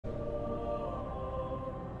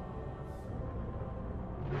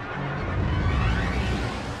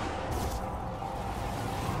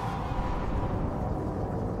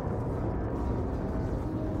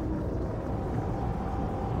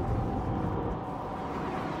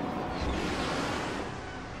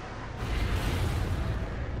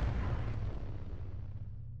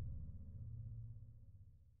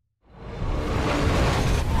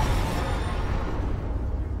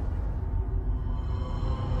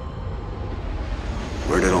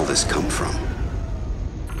Where did all this come from?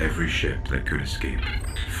 Every ship that could escape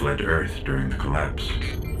fled Earth during the collapse.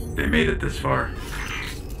 They made it this far.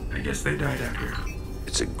 I guess they died after.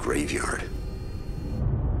 It's a graveyard.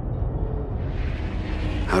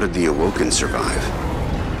 How did the Awoken survive?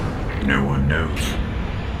 No one knows.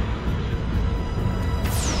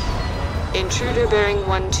 Intruder bearing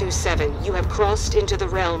 127, you have crossed into the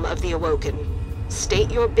realm of the Awoken.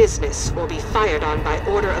 State your business or be fired on by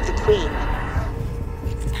order of the Queen.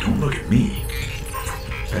 Don't look at me.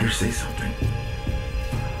 Better say something.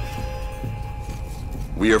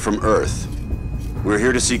 We are from Earth. We're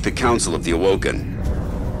here to seek the Council of the Awoken.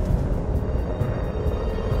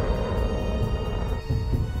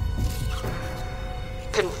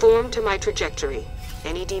 Conform to my trajectory.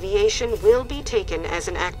 Any deviation will be taken as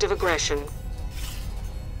an act of aggression.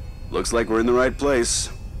 Looks like we're in the right place.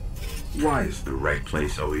 Why is the right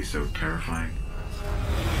place always so terrifying?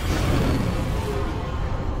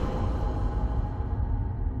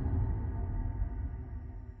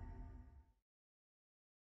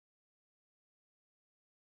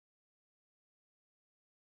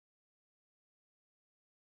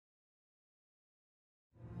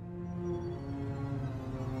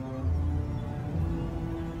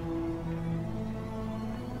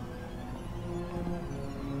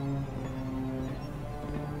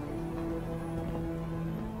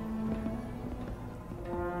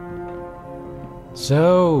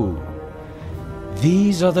 So,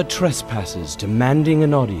 these are the trespassers demanding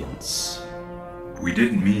an audience. We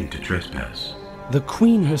didn't mean to trespass. The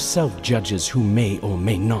Queen herself judges who may or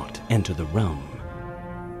may not enter the realm.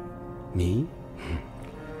 Me?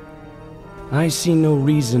 I see no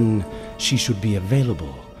reason she should be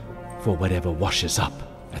available for whatever washes up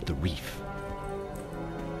at the Reef.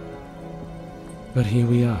 But here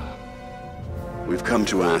we are. We've come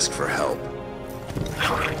to ask for help.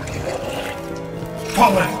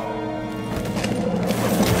 Fallen!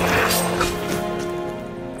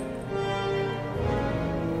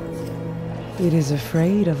 It is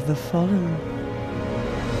afraid of the fallen.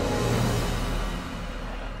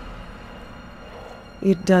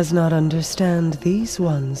 It does not understand these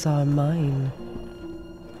ones are mine.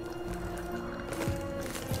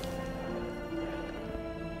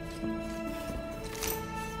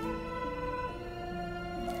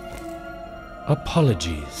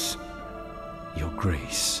 Apologies, Your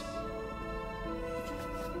Grace.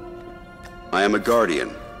 I am a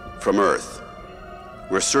Guardian, from Earth.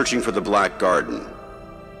 We're searching for the Black Garden.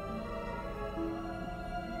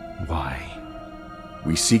 Why?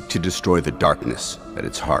 We seek to destroy the darkness at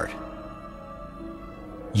its heart.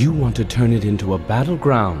 You want to turn it into a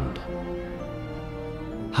battleground?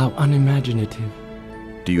 How unimaginative.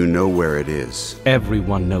 Do you know where it is?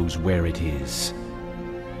 Everyone knows where it is.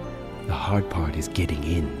 The hard part is getting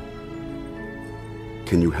in.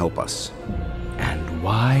 Can you help us? And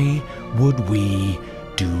why would we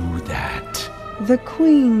do that? The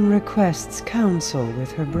Queen requests counsel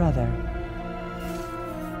with her brother.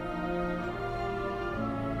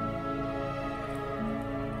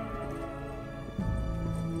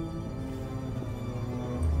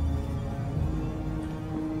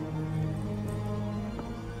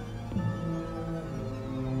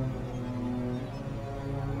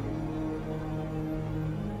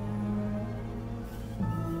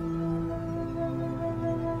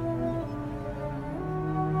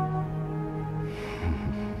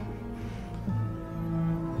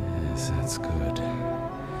 That's good.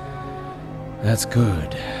 That's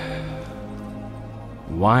good.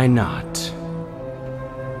 Why not?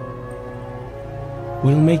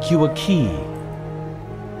 We'll make you a key.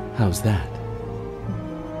 How's that?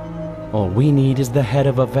 All we need is the head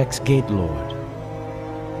of a Vex Gate Lord.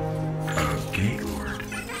 Gate Lord?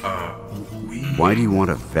 Why do you want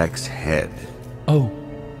a Vex head? Oh,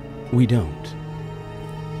 we don't.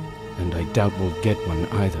 And I doubt we'll get one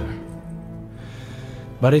either.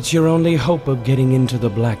 But it's your only hope of getting into the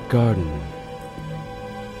Black Garden.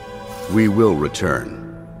 We will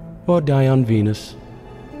return. Or die on Venus.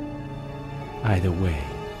 Either way.